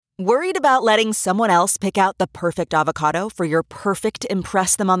Worried about letting someone else pick out the perfect avocado for your perfect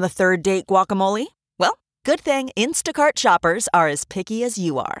impress them on the third date guacamole? Well, good thing Instacart shoppers are as picky as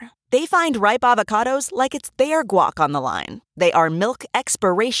you are. They find ripe avocados like it's their guac on the line. They are milk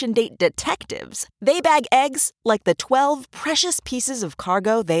expiration date detectives. They bag eggs like the 12 precious pieces of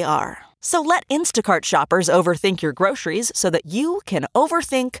cargo they are. So let Instacart shoppers overthink your groceries so that you can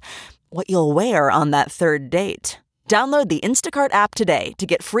overthink what you'll wear on that third date. Download the Instacart app today to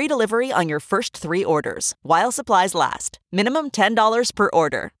get free delivery on your first 3 orders, while supplies last. Minimum $10 per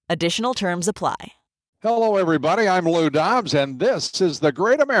order. Additional terms apply. Hello, everybody. I'm Lou Dobbs, and this is the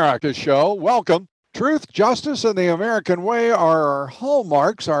Great America Show. Welcome. Truth, justice, and the American way are our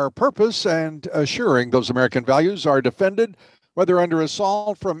hallmarks, our purpose, and assuring those American values are defended, whether under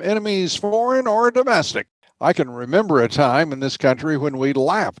assault from enemies, foreign or domestic. I can remember a time in this country when we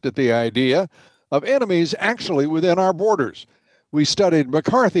laughed at the idea of enemies actually within our borders. We studied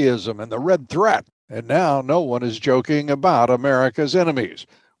McCarthyism and the Red Threat, and now no one is joking about America's enemies,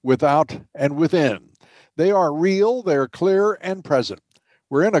 without and within. They are real, they're clear and present.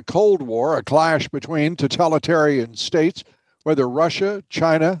 We're in a Cold War, a clash between totalitarian states, whether Russia,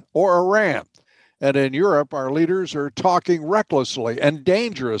 China, or Iran. And in Europe, our leaders are talking recklessly and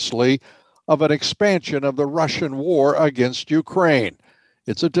dangerously of an expansion of the Russian war against Ukraine.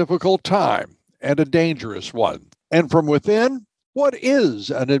 It's a difficult time and a dangerous one. And from within, what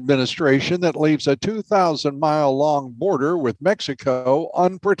is an administration that leaves a 2,000-mile-long border with Mexico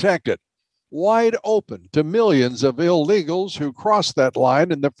unprotected, wide open to millions of illegals who crossed that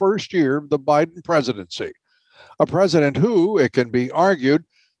line in the first year of the Biden presidency? A president who, it can be argued,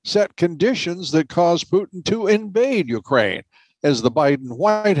 set conditions that caused Putin to invade Ukraine, as the Biden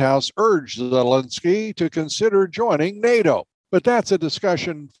White House urged Zelensky to consider joining NATO. But that's a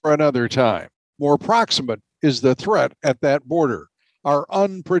discussion for another time. More proximate is the threat at that border, our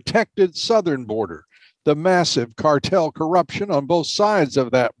unprotected southern border, the massive cartel corruption on both sides of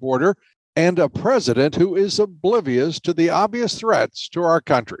that border, and a president who is oblivious to the obvious threats to our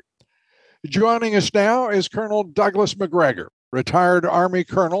country. Joining us now is Colonel Douglas Macgregor, retired Army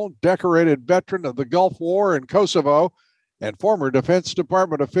colonel, decorated veteran of the Gulf War in Kosovo, and former Defense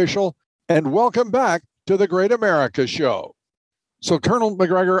Department official. And welcome back to the Great America Show. So, Colonel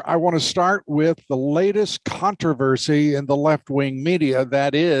Macgregor, I want to start with the latest controversy in the left-wing media.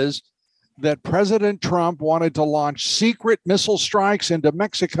 That is that President Trump wanted to launch secret missile strikes into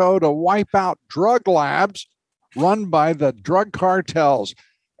Mexico to wipe out drug labs run by the drug cartels.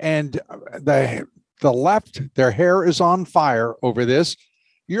 And the left, their hair is on fire over this.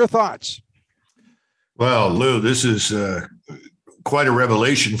 Your thoughts? Well, Lou, this is quite a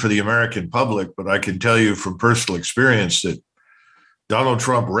revelation for the American public, but I can tell you from personal experience that Donald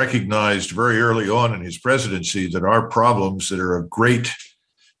Trump recognized very early on in his presidency that our problems that are of great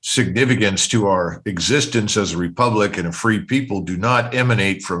significance to our existence as a republic and a free people do not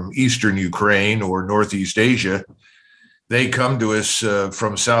emanate from Eastern Ukraine or Northeast Asia. They come to us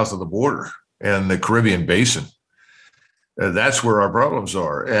from south of the border and the Caribbean basin. That's where our problems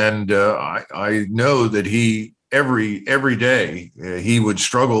are. And I know that he, every day, he would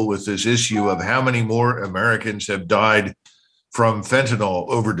struggle with this issue of how many more Americans have died from fentanyl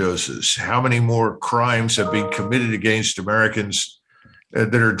overdoses, how many more crimes have been committed against Americans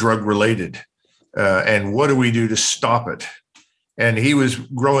that are drug related, and what do we do to stop it? And he was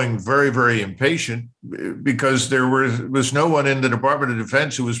growing very, very impatient because there was no one in the Department of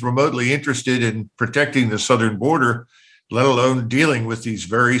Defense who was remotely interested in protecting the southern border, let alone dealing with these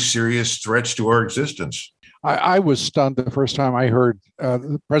very serious threats to our existence. I was stunned the first time I heard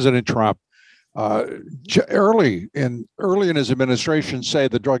President Trump early in his administration say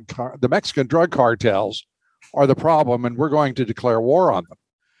the Mexican drug cartels are the problem and we're going to declare war on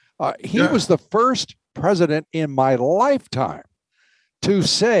them. He was the first president in my lifetime to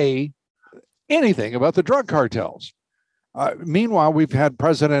say anything about the drug cartels. Meanwhile, we've had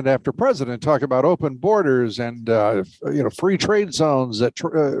president after president talk about open borders and free trade zones that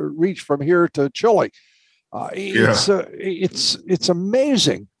reach from here to Chile. It's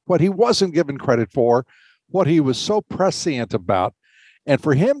amazing what he wasn't given credit for, what he was so prescient about, and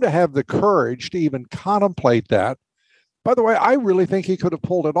for him to have the courage to even contemplate that. By the way, I really think he could have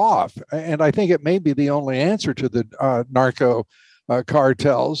pulled it off, and I think it may be the only answer to the narco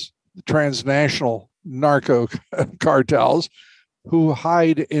cartels, the transnational narco cartels who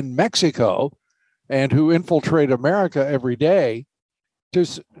hide in Mexico and who infiltrate America every day to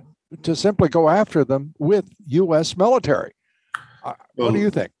simply go after them with U.S. military. What do you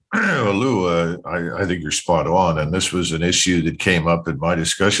think? Well, Lou, I think you're spot on. And this was an issue that came up in my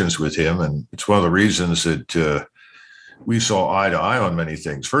discussions with him. And it's one of the reasons that we saw eye to eye on many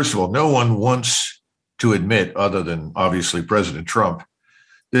things. First of all, no one wants to admit, other than obviously President Trump,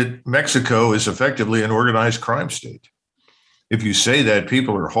 that Mexico is effectively an organized crime state. If you say that,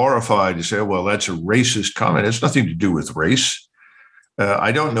 people are horrified to say, well, that's a racist comment. It's nothing to do with race.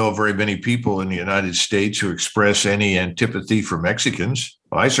 I don't know very many people in the United States who express any antipathy for Mexicans.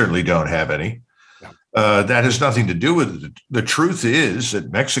 I certainly don't have any. That has nothing to do with it. The truth is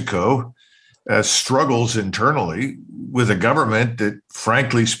that Mexico struggles internally with a government that,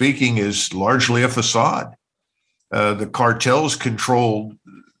 frankly speaking, is largely a facade. The cartels control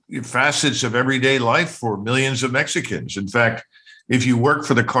facets of everyday life for millions of Mexicans. In fact, if you work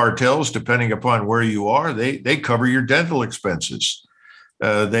for the cartels, depending upon where you are, they cover your dental expenses.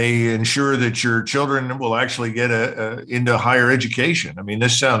 They ensure that your children will actually get into higher education. I mean,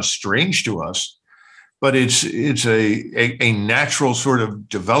 this sounds strange to us, but it's a natural sort of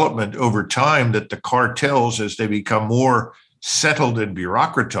development over time that the cartels, as they become more settled and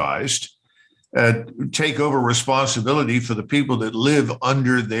bureaucratized, take over responsibility for the people that live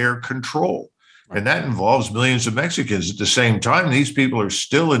under their control. And that involves millions of Mexicans. At the same time, these people are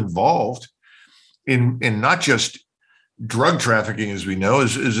still involved in not just drug trafficking, as we know,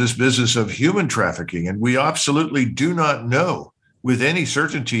 is this business of human trafficking. And we absolutely do not know with any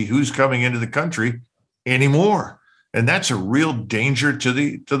certainty who's coming into the country anymore. And that's a real danger to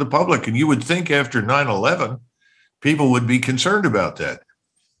the public. And you would think after 9/11, people would be concerned about that.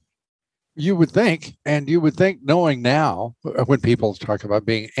 You would think, and you would think, knowing now, when people talk about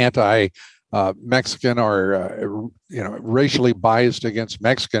being anti-Mexican or racially biased against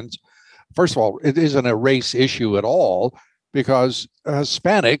Mexicans, first of all, it isn't a race issue at all because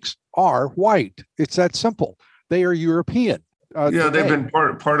Hispanics are white. It's that simple. They are European. They've been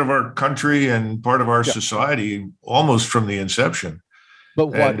part of our country and part of our society almost from the inception. But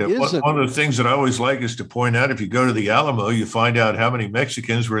one of the things that I always like is to point out, if you go to the Alamo, you find out how many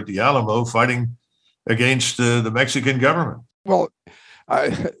Mexicans were at the Alamo fighting against the Mexican government. Well,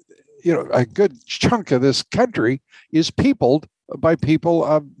 a good chunk of this country is peopled by people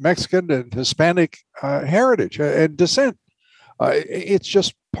of Mexican and Hispanic heritage and descent. It's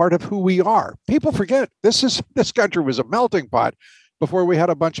just part of who we are. People forget this country was a melting pot before we had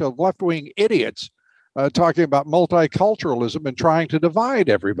a bunch of left-wing idiots talking about multiculturalism and trying to divide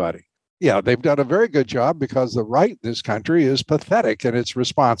everybody. Yeah, they've done a very good job because the right in this country is pathetic in its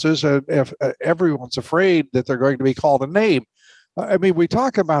responses. If everyone's afraid that they're going to be called a name. I mean, we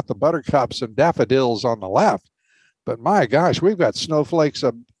talk about the buttercups and daffodils on the left, but my gosh, we've got snowflakes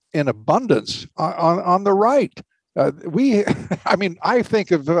in abundance on the right. I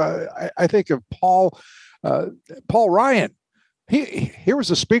think of Paul Ryan. He was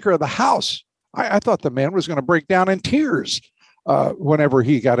the Speaker of the House. I thought the man was going to break down in tears whenever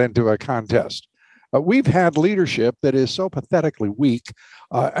he got into a contest. We've had leadership that is so pathetically weak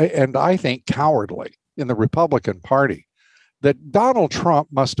and I think cowardly in the Republican Party that Donald Trump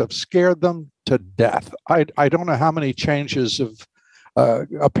must have scared them to death. I don't know how many changes of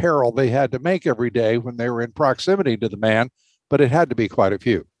apparel they had to make every day when they were in proximity to the man, but it had to be quite a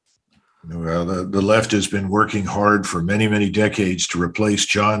few. Well, the left has been working hard for many, many decades to replace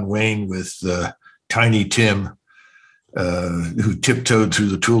John Wayne with Tiny Tim, who tiptoed through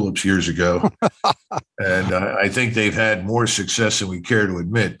the tulips years ago. And I think they've had more success than we care to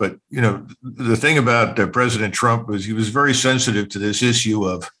admit. But, the thing about President Trump was he was very sensitive to this issue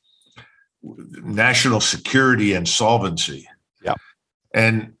of national security and solvency. Yeah.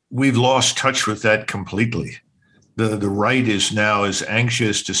 And we've lost touch with that completely. The right is now as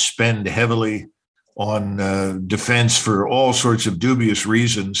anxious to spend heavily on defense for all sorts of dubious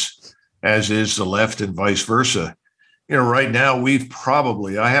reasons as is the left and vice versa. Right now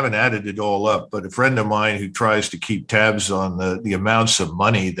I haven't added it all up, but a friend of mine who tries to keep tabs on the amounts of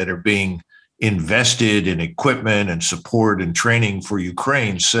money that are being invested in equipment and support and training for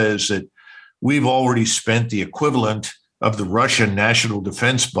Ukraine says that we've already spent the equivalent of the Russian national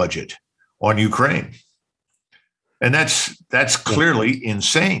defense budget on Ukraine. And that's clearly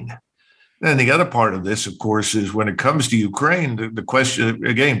insane. And the other part of this, of course, is when it comes to Ukraine, the question,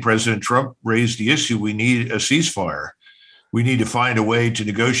 again, President Trump raised the issue, we need a ceasefire. We need to find a way to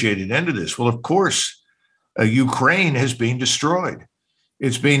negotiate an end to this. Well, of course, Ukraine has been destroyed.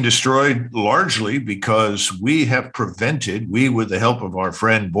 It's being destroyed largely because we, with the help of our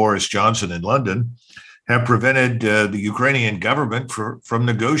friend Boris Johnson in London, have prevented the Ukrainian government from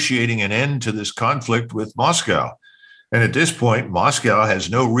negotiating an end to this conflict with Moscow. And at this point, Moscow has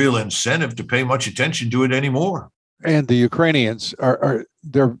no real incentive to pay much attention to it anymore. And the Ukrainians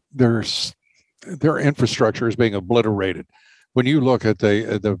their infrastructure is being obliterated. when you look at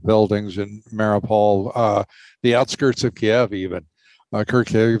the buildings in Mariupol, the outskirts of Kiev, even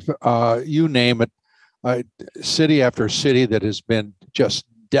Kharkiv, you name it, city after city that has been just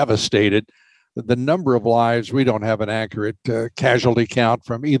devastated. The number of lives, we don't have an accurate casualty count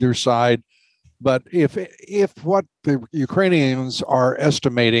from either side. But if what the Ukrainians are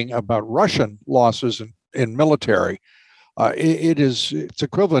estimating about Russian losses in military, it's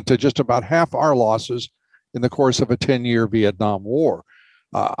equivalent to just about half our losses in the course of a 10-year Vietnam War.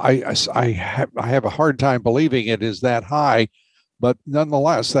 I have a hard time believing it is that high, but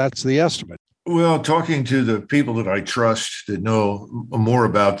nonetheless, that's the estimate. Well, talking to the people that I trust that know more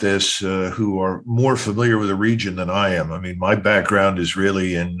about this, who are more familiar with the region than I am. I mean, my background is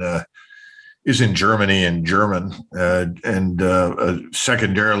really in Germany and German, and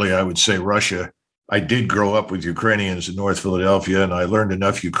secondarily, I would say Russia. I did grow up with Ukrainians in North Philadelphia, and I learned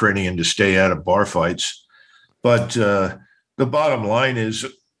enough Ukrainian to stay out of bar fights. But the bottom line is,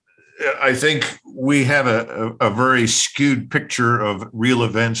 I think we have a very skewed picture of real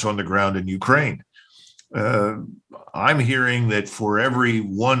events on the ground in Ukraine. I'm hearing that for every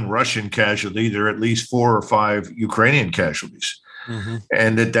one Russian casualty, there are at least 4 or 5 Ukrainian casualties. Mm-hmm.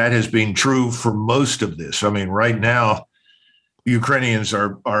 And that has been true for most of this. I mean, right now, Ukrainians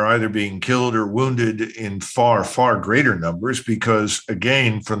are either being killed or wounded in far, far greater numbers because,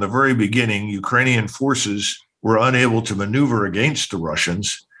 again, from the very beginning, Ukrainian forces were unable to maneuver against the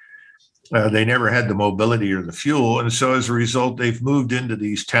Russians. They never had the mobility or the fuel. And so as a result, they've moved into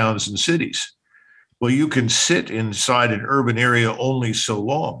these towns and cities. Well, you can sit inside an urban area only so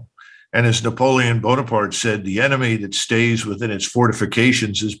long. And as Napoleon Bonaparte said, the enemy that stays within its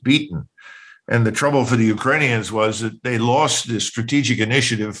fortifications is beaten. And the trouble for the Ukrainians was that they lost the strategic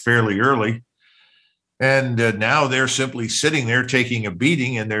initiative fairly early. And now they're simply sitting there taking a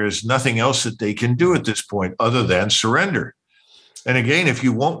beating, and there is nothing else that they can do at this point other than surrender. And again, if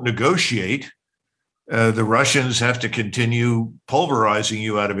you won't negotiate, the Russians have to continue pulverizing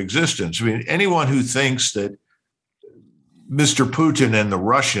you out of existence. I mean, anyone who thinks that Mr. Putin and the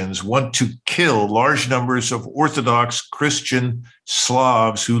Russians want to kill large numbers of Orthodox Christian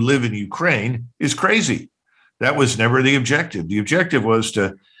Slavs who live in Ukraine is crazy. That was never the objective. The objective was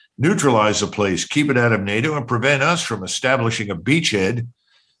to neutralize the place, keep it out of NATO, and prevent us from establishing a beachhead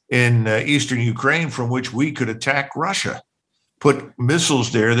in eastern Ukraine from which we could attack Russia. Put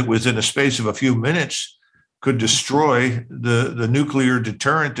missiles there that within a space of a few minutes could destroy the nuclear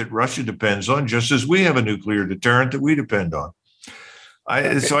deterrent that Russia depends on, just as we have a nuclear deterrent that we depend on.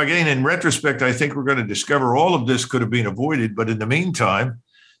 So again, in retrospect, I think we're going to discover all of this could have been avoided. But in the meantime,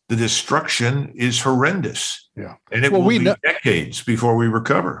 the destruction is horrendous. Yeah. And it will be decades before we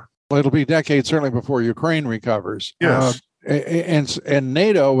recover. Well, it'll be decades, certainly before Ukraine recovers. Yes. And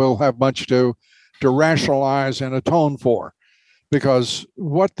NATO will have much to rationalize and atone for, because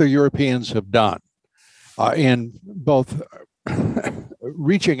what the Europeans have done in both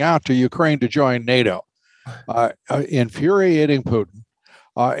reaching out to Ukraine to join NATO, infuriating Putin,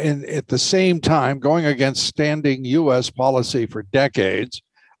 and at the same time going against standing U.S. policy for decades,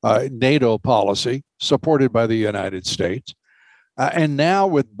 NATO policy supported by the United States, and now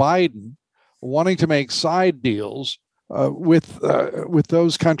with Biden wanting to make side deals with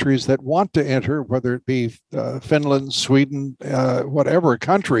those countries that want to enter, whether it be Finland, Sweden, whatever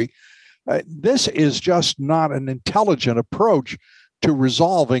country. This is just not an intelligent approach to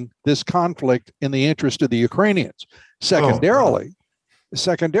resolving this conflict in the interest of the Ukrainians. Secondarily,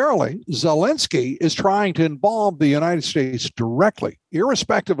 Zelensky is trying to involve the United States directly,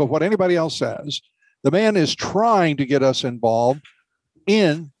 irrespective of what anybody else says. The man is trying to get us involved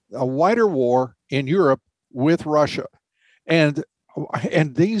in a wider war in Europe with Russia. And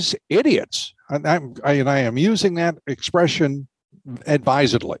these idiots, and I am using that expression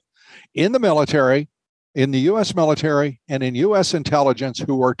advisedly, in the military, in the U.S. military, and in U.S. intelligence,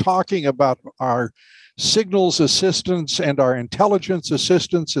 who are talking about our signals assistance and our intelligence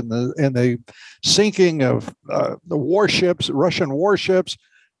assistance in the sinking of the warships, Russian warships,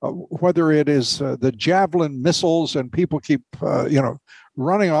 whether it is the Javelin missiles, and people keep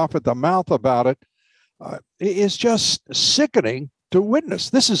running off at the mouth about it. Is just sickening to witness.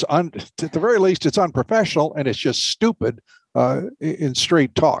 This is, at the very least, it's unprofessional, and it's just stupid in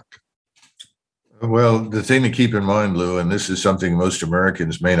straight talk. Well, the thing to keep in mind, Lou, and this is something most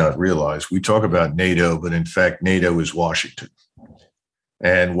Americans may not realize, we talk about NATO, but in fact, NATO is Washington.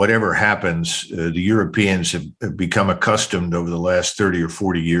 And whatever happens, the Europeans have become accustomed over the last 30 or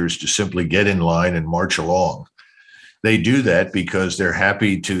 40 years to simply get in line and march along. They do that because they're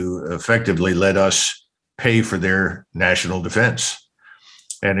happy to effectively let us pay for their national defense.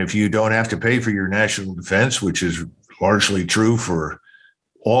 And if you don't have to pay for your national defense, which is largely true for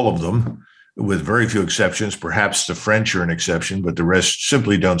all of them, with very few exceptions. Perhaps the French are an exception, but the rest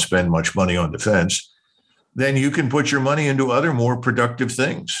simply don't spend much money on defense. Then you can put your money into other more productive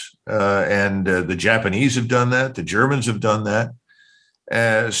things. And the Japanese have done that. The Germans have done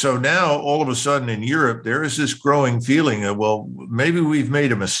that. So now all of a sudden in Europe, there is this growing feeling of, well, maybe we've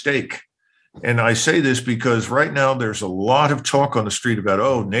made a mistake. And I say this because right now there's a lot of talk on the street about,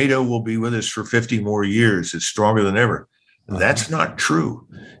 oh, NATO will be with us for 50 more years. It's stronger than ever. That's not true.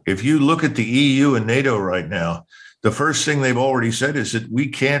 If you look at the EU and NATO right now, the first thing they've already said is that we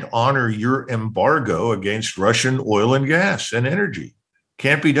can't honor your embargo against Russian oil and gas and energy.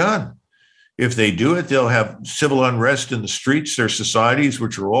 Can't be done. If they do it, they'll have civil unrest in the streets. Their societies,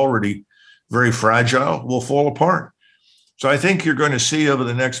 which are already very fragile, will fall apart. So I think you're going to see over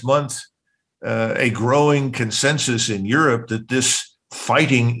the next month a growing consensus in Europe that this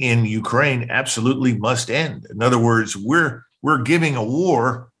fighting in Ukraine absolutely must end. In other words, we're giving a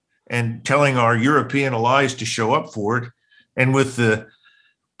war and telling our European allies to show up for it. And with the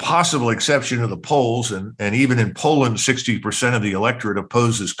possible exception of the Poles, and even in Poland, 60% of the electorate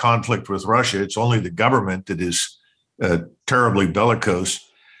opposes conflict with Russia. It's only the government that is terribly bellicose.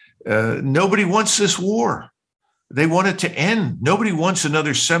 Nobody wants this war. They want it to end. Nobody wants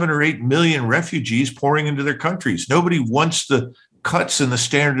another 7 or 8 million refugees pouring into their countries. Nobody wants the cuts in the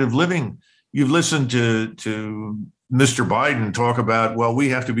standard of living. You've listened to Mr. Biden talk about, well, we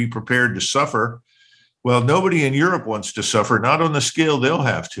have to be prepared to suffer. Well, nobody in Europe wants to suffer, not on the scale they'll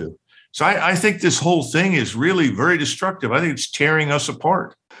have to. So I think this whole thing is really very destructive. I think it's tearing us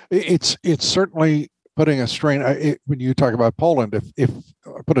apart. It's certainly putting a strain. When you talk about Poland, if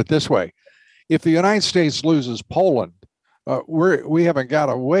put it this way, if the United States loses Poland, we haven't got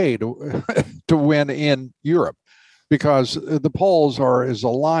a way to to win in Europe, because the Poles are as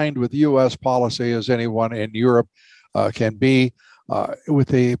aligned with U.S. policy as anyone in Europe can be, with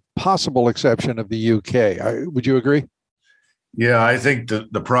the possible exception of the U.K. Would you agree? Yeah, I think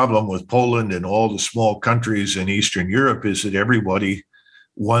the problem with Poland and all the small countries in Eastern Europe is that everybody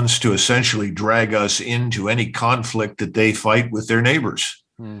wants to essentially drag us into any conflict that they fight with their neighbors.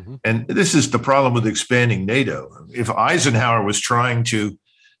 Mm-hmm. And this is the problem with expanding NATO. If Eisenhower was trying to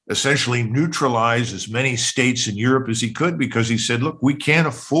essentially neutralize as many states in Europe as he could, because he said, look, we can't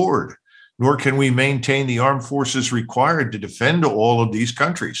afford, nor can we maintain the armed forces required to defend all of these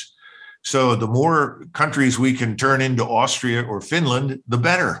countries. So the more countries we can turn into Austria or Finland, the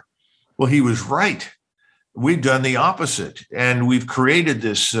better. Well, he was right. We've done the opposite, and we've created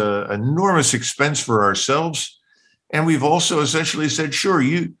this enormous expense for ourselves. And we've also essentially said, sure,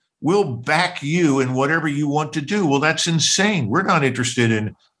 we'll back you in whatever you want to do. Well, that's insane. We're not interested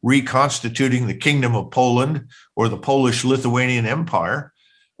in reconstituting the Kingdom of Poland or the Polish-Lithuanian Empire.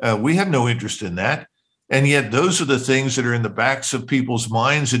 We have no interest in that. And yet those are the things that are in the backs of people's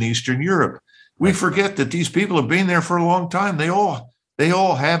minds in Eastern Europe. We forget that these people have been there for a long time. They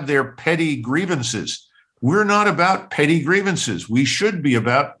all have their petty grievances. We're not about petty grievances. We should be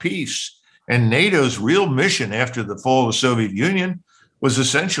about peace. And NATO's real mission after the fall of the Soviet Union was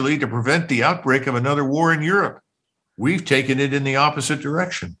essentially to prevent the outbreak of another war in Europe. We've taken it in the opposite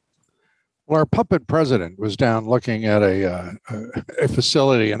direction. Well, our puppet president was down looking at a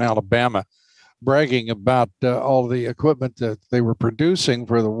facility in Alabama, bragging about all the equipment that they were producing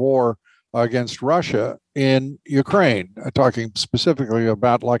for the war against Russia in Ukraine, talking specifically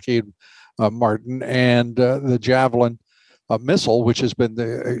about Lockheed Martin and the Javelin missile, which has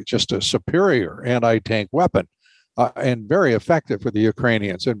been just a superior anti-tank weapon and very effective for the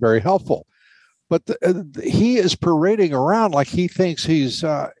Ukrainians and very helpful. But he is parading around like he thinks he's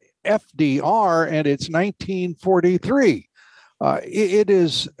FDR and it's 1943. It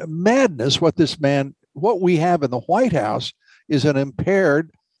is madness what we have in the White House is an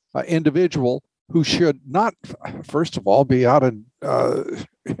impaired individual who should not, first of all, be out in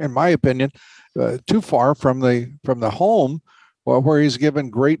my opinion, too far from the home where he's given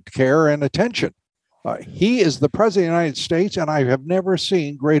great care and attention. He is the president of the United States, and I have never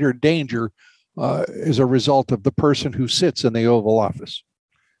seen greater danger as a result of the person who sits in the Oval Office.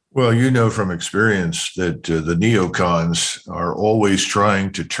 Well, you know from experience that the neocons are always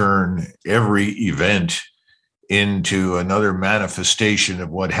trying to turn every event into another manifestation of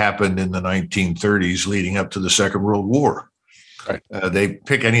what happened in the 1930s leading up to the Second World War. Right. They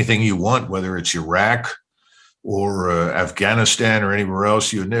pick anything you want, whether it's Iraq or Afghanistan or anywhere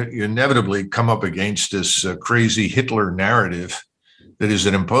else. You inevitably come up against this crazy Hitler narrative that is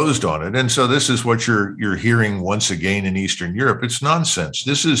imposed on it. And so this is what you're hearing once again in Eastern Europe. It's nonsense.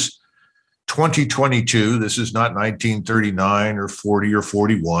 This is 2022. This is not 1939 or 40 or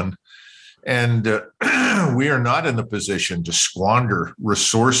 41. And we are not in the position to squander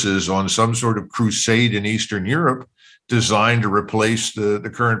resources on some sort of crusade in Eastern Europe designed to replace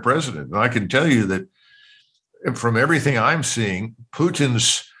the current president. And I can tell you that from everything I'm seeing,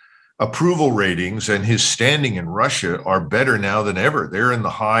 Putin's approval ratings and his standing in Russia are better now than ever. They're in the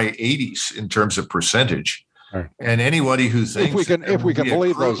high 80s in terms of percentage. Right. And anybody who thinks if we can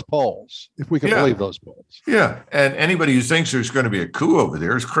believe those polls, yeah, and anybody who thinks there's going to be a coup over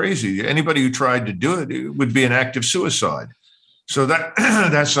there is crazy. Anybody who tried to do it would be an act of suicide. So that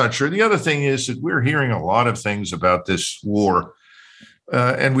that's not true. The other thing is that we're hearing a lot of things about this war,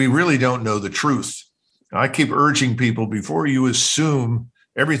 and we really don't know the truth. I keep urging people, before you assume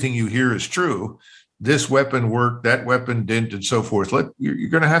everything you hear is true, this weapon worked, that weapon didn't, and so forth. You're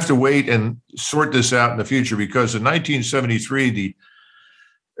going to have to wait and sort this out in the future, because in 1973,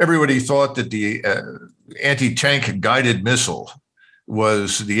 everybody thought that the anti-tank guided missile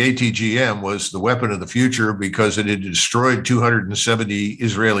was the ATGM was the weapon of the future because it had destroyed 270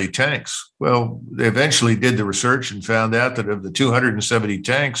 Israeli tanks. Well, they eventually did the research and found out that of the 270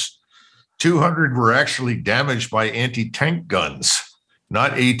 tanks, 200 were actually damaged by anti-tank guns,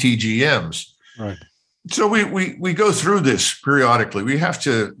 not ATGMs. Right. So we go through this periodically. We have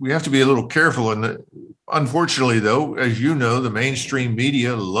to be a little careful. And unfortunately, though, as you know, the mainstream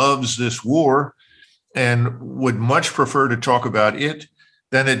media loves this war and would much prefer to talk about it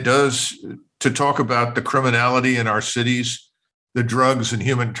than it does to talk about the criminality in our cities, the drugs and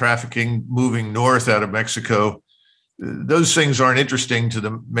human trafficking moving north out of Mexico. Those things aren't interesting to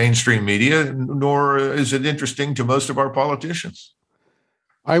the mainstream media, nor is it interesting to most of our politicians.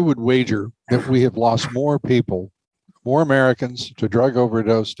 I would wager that we have lost more people, more Americans to drug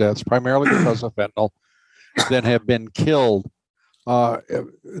overdose deaths, primarily because of fentanyl, than have been killed,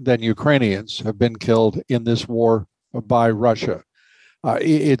 than Ukrainians have been killed in this war by Russia.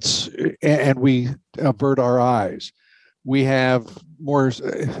 And we avert our eyes. We have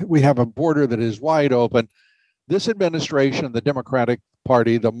a border that is wide open. This administration, the Democratic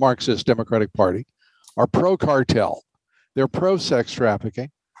Party, the Marxist Democratic Party, are pro-cartel. They're pro-sex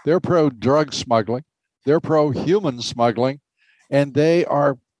trafficking. They're pro-drug smuggling. They're pro-human smuggling. And they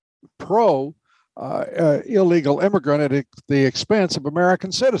are pro-illegal immigrant at the expense of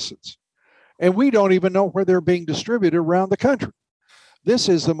American citizens. And we don't even know where they're being distributed around the country. This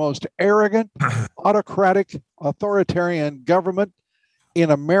is the most arrogant, autocratic, authoritarian government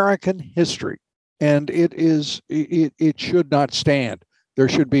in American history. And it should not stand. There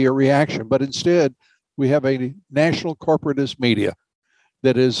should be a reaction. But instead, we have a national corporatist media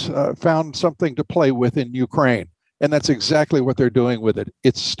that has found something to play with in Ukraine. And that's exactly what they're doing with it.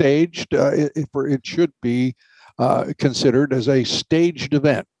 It's staged. It should be considered as a staged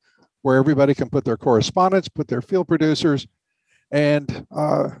event where everybody can put their correspondents, put their field producers, and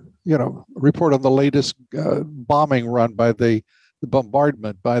report on the latest bombing run by the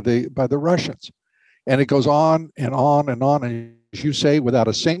bombardment by the Russians. And it goes on and on and on. And as you say, without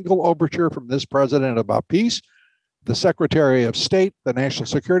a single overture from this president about peace, the Secretary of State, the National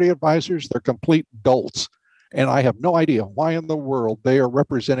Security Advisors, they're complete dolts. And I have no idea why in the world they are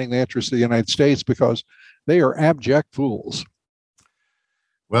representing the interests of the United States, because they are abject fools.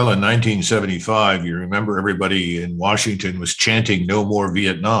 Well, in 1975, you remember everybody in Washington was chanting "No more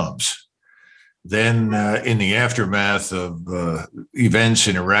Vietnams." Then in the aftermath of events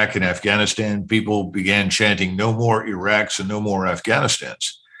in Iraq and Afghanistan, people began chanting "No more Iraqs and no more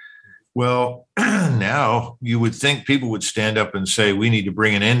Afghanistans." Well, now you would think people would stand up and say, we need to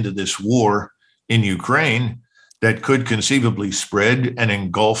bring an end to this war in Ukraine that could conceivably spread and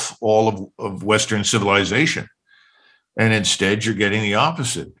engulf all of Western civilization. And instead, you're getting the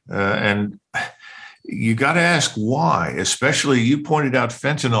opposite. And you got to ask why, especially you pointed out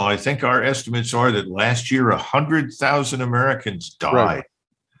fentanyl. I think our estimates are that last year, 100,000 Americans died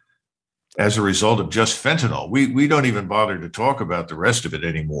as a result of just fentanyl. We don't even bother to talk about the rest of it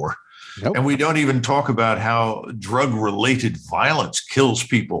anymore. Nope. And we don't even talk about how drug-related violence kills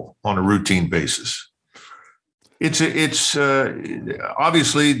people on a routine basis. It's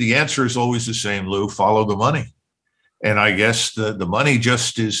obviously the answer is always the same, Lou, follow the money. And I guess the money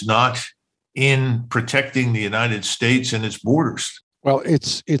just is not in protecting the United States and its borders. Well,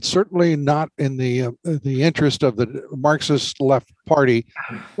 it's certainly not in the interest of the Marxist left party.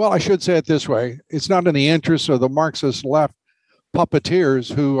 Well, I should say it this way. It's not in the interest of the Marxist left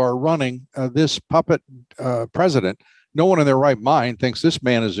puppeteers who are running this puppet president. No one in their right mind thinks this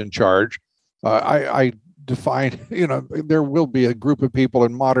man is in charge. I define, there will be a group of people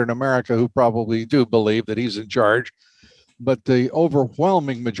in modern America who probably do believe that he's in charge, but the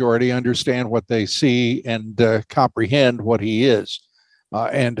overwhelming majority understand what they see and comprehend what he is.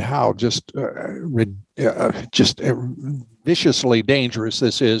 and how just viciously dangerous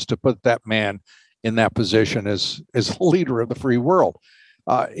this is to put that man in that position as leader of the free world.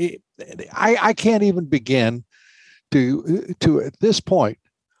 I can't even begin to at this point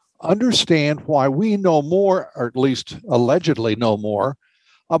understand why we know more, or at least allegedly know more,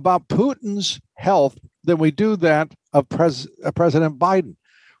 about Putin's health than we do that of President Biden.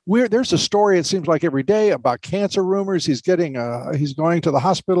 There's a story, it seems like every day, about cancer rumors. He's going to the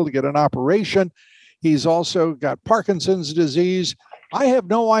hospital to get an operation. He's also got Parkinson's disease. I have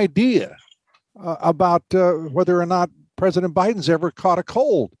no idea about whether or not President Biden's ever caught a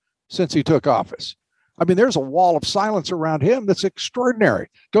cold since he took office. I mean, there's a wall of silence around him that's extraordinary.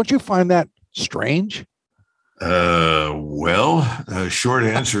 Don't you find that strange? Short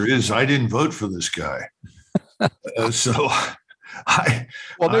answer is I didn't vote for this guy.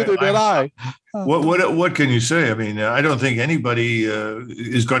 Neither did I. What can you say? I mean, I don't think anybody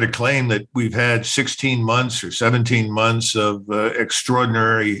is going to claim that we've had 16 months or 17 months of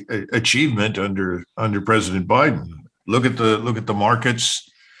extraordinary achievement under President Biden. Look at the markets.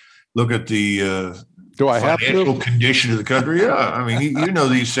 Look at the financial condition of the country. Yeah, I mean, you know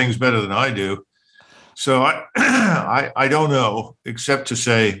these things better than I do. So I don't know, except to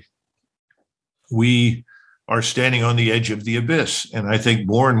say we are standing on the edge of the abyss. And I think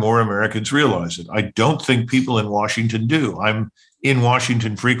more and more Americans realize it. I don't think people in Washington do. I'm in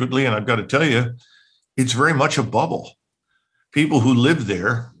Washington frequently, and I've got to tell you, it's very much a bubble. People who live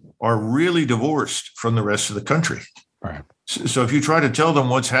there are really divorced from the rest of the country. Right. So if you try to tell them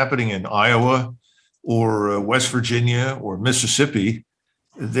what's happening in Iowa or West Virginia or Mississippi,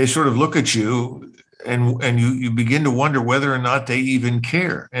 they sort of look at you and you begin to wonder whether or not they even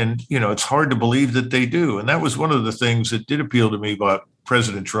care. And, it's hard to believe that they do. And that was one of the things that did appeal to me about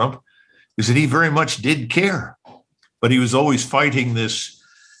President Trump, is that he very much did care, but he was always fighting this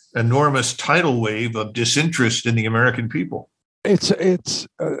enormous tidal wave of disinterest in the American people. It's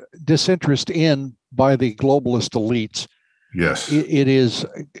disinterest by the globalist elites. Yes. It is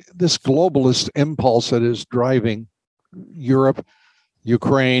this globalist impulse that is driving Europe,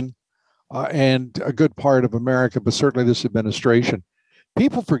 Ukraine, and a good part of America, but certainly this administration.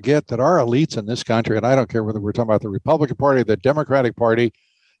 People forget that our elites in this country, and I don't care whether we're talking about the Republican Party, the Democratic Party,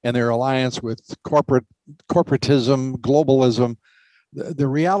 and their alliance with corporatism, globalism, the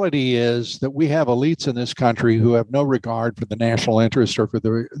reality is that we have elites in this country who have no regard for the national interest or for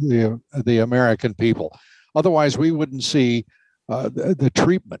the American people. Otherwise, we wouldn't see the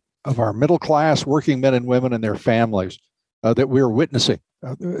treatment of our middle class working men and women and their families that we're witnessing.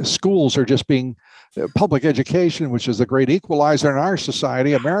 Schools are just being public education, which is the great equalizer in our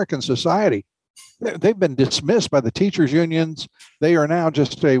society, American society. They've been dismissed by the teachers' unions. They are now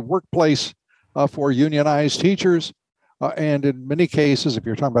just a workplace for unionized teachers. And in many cases, if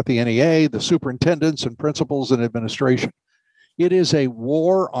you're talking about the NEA, the superintendents and principals and administration, it is a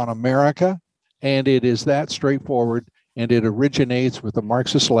war on America, and it is that straightforward, and it originates with the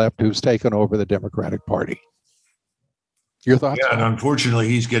Marxist left who's taken over the Democratic Party. Your thoughts? Yeah, and unfortunately,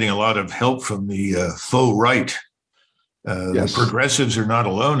 he's getting a lot of help from the faux right. Yes. The progressives are not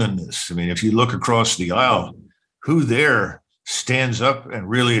alone in this. I mean, if you look across the aisle, who there stands up and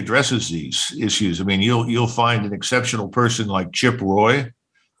really addresses these issues? I mean, you'll find an exceptional person like Chip Roy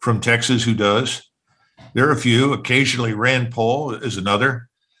from Texas who does. There are a few. Occasionally, Rand Paul is another.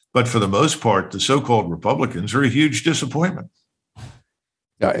 But for the most part, the so-called Republicans are a huge disappointment.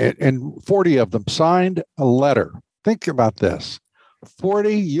 Yeah, and 40 of them signed a letter. Think about this.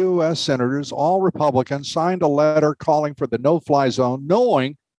 40 U.S. senators, all Republicans, signed a letter calling for the no-fly zone,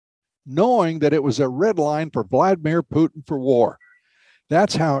 knowing that it was a red line for Vladimir Putin for war.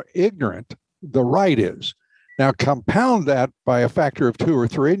 That's how ignorant the right is. Now, compound that by a factor of 2 or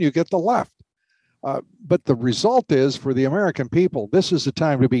 3, and you get the left. But the result is, for the American people, this is the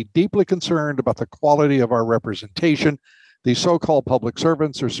time to be deeply concerned about the quality of our representation. These so-called public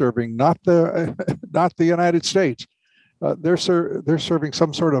servants are serving not the United States. They're serving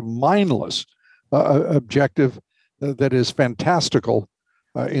some sort of mindless objective that is fantastical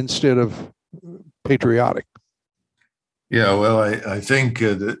instead of patriotic. Yeah, well, I think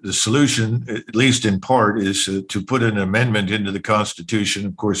the solution, at least in part, is to put an amendment into the Constitution.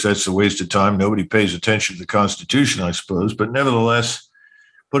 Of course, that's a waste of time. Nobody pays attention to the Constitution, I suppose. But nevertheless,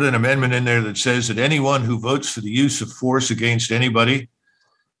 put an amendment in there that says that anyone who votes for the use of force against anybody,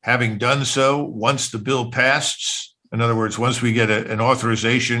 having done so, once the bill passes, in other words, once we get an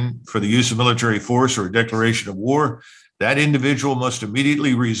authorization for the use of military force or a declaration of war, that individual must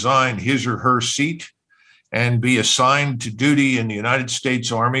immediately resign his or her seat and be assigned to duty in the United States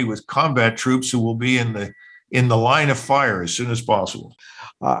Army with combat troops who will be in the in the line of fire as soon as possible.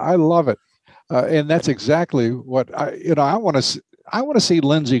 I love it. And that's exactly what I want to. I want to see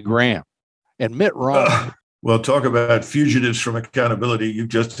Lindsey Graham and Mitt Romney. Well, talk about fugitives from accountability. You've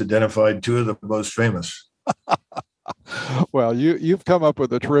just identified two of the most famous. Well, you've come up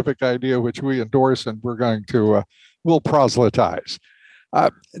with a terrific idea, which we endorse, and we're going to we'll proselytize.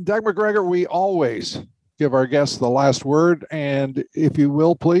 Doug Macgregor, we always give our guests the last word, and if you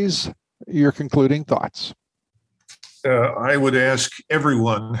will, please, your concluding thoughts. I would ask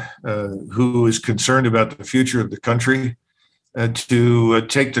everyone who is concerned about the future of the country to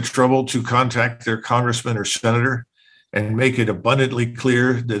take the trouble to contact their congressman or senator and make it abundantly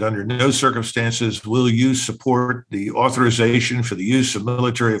clear that under no circumstances will you support the authorization for the use of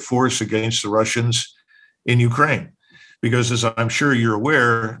military force against the Russians in Ukraine. Because as I'm sure you're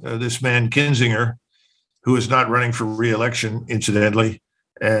aware, this man Kinzinger, who is not running for re-election, incidentally,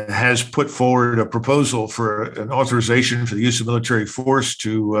 has put forward a proposal for an authorization for the use of military force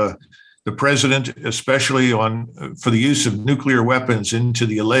to the president, especially for the use of nuclear weapons into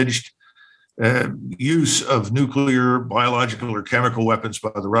the alleged use of nuclear, biological, or chemical weapons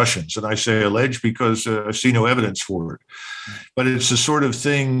by the Russians. And I say alleged because I see no evidence for it. But it's the sort of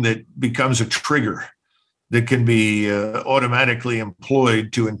thing that becomes a trigger that can be automatically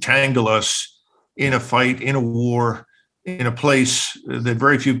employed to entangle us in a fight, in a war, in a place that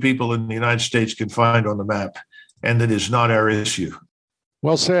very few people in the United States can find on the map, and that is not our issue.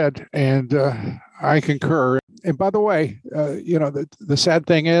 Well said, and I concur. And by the way, the sad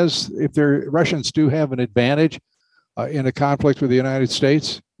thing is, if the Russians do have an advantage in a conflict with the United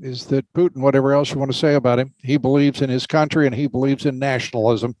States, is that Putin, whatever else you want to say about him, he believes in his country and he believes in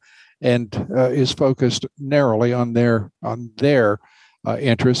nationalism, and is focused narrowly on their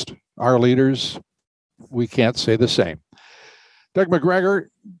interest. Our leaders, we can't say the same. Doug Macgregor,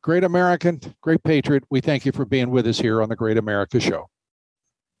 great American, great patriot. We thank you for being with us here on the Great America Show.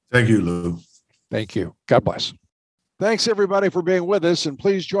 Thank you, Lou. Thank you. God bless. Thanks, everybody, for being with us. And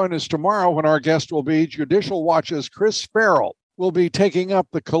please join us tomorrow when our guest will be Judicial Watch's Chris Farrell. We'll be taking up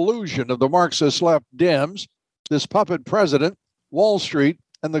the collusion of the Marxist left Dems, this puppet president, Wall Street,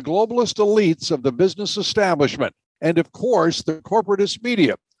 and the globalist elites of the business establishment. And, of course, the corporatist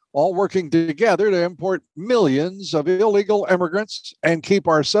media, all working together to import millions of illegal immigrants and keep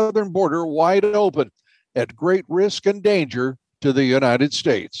our southern border wide open at great risk and danger to the United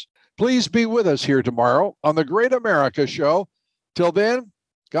States. Please be with us here tomorrow on the Great America Show. Till then,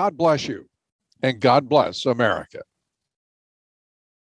 God bless you, and God bless America.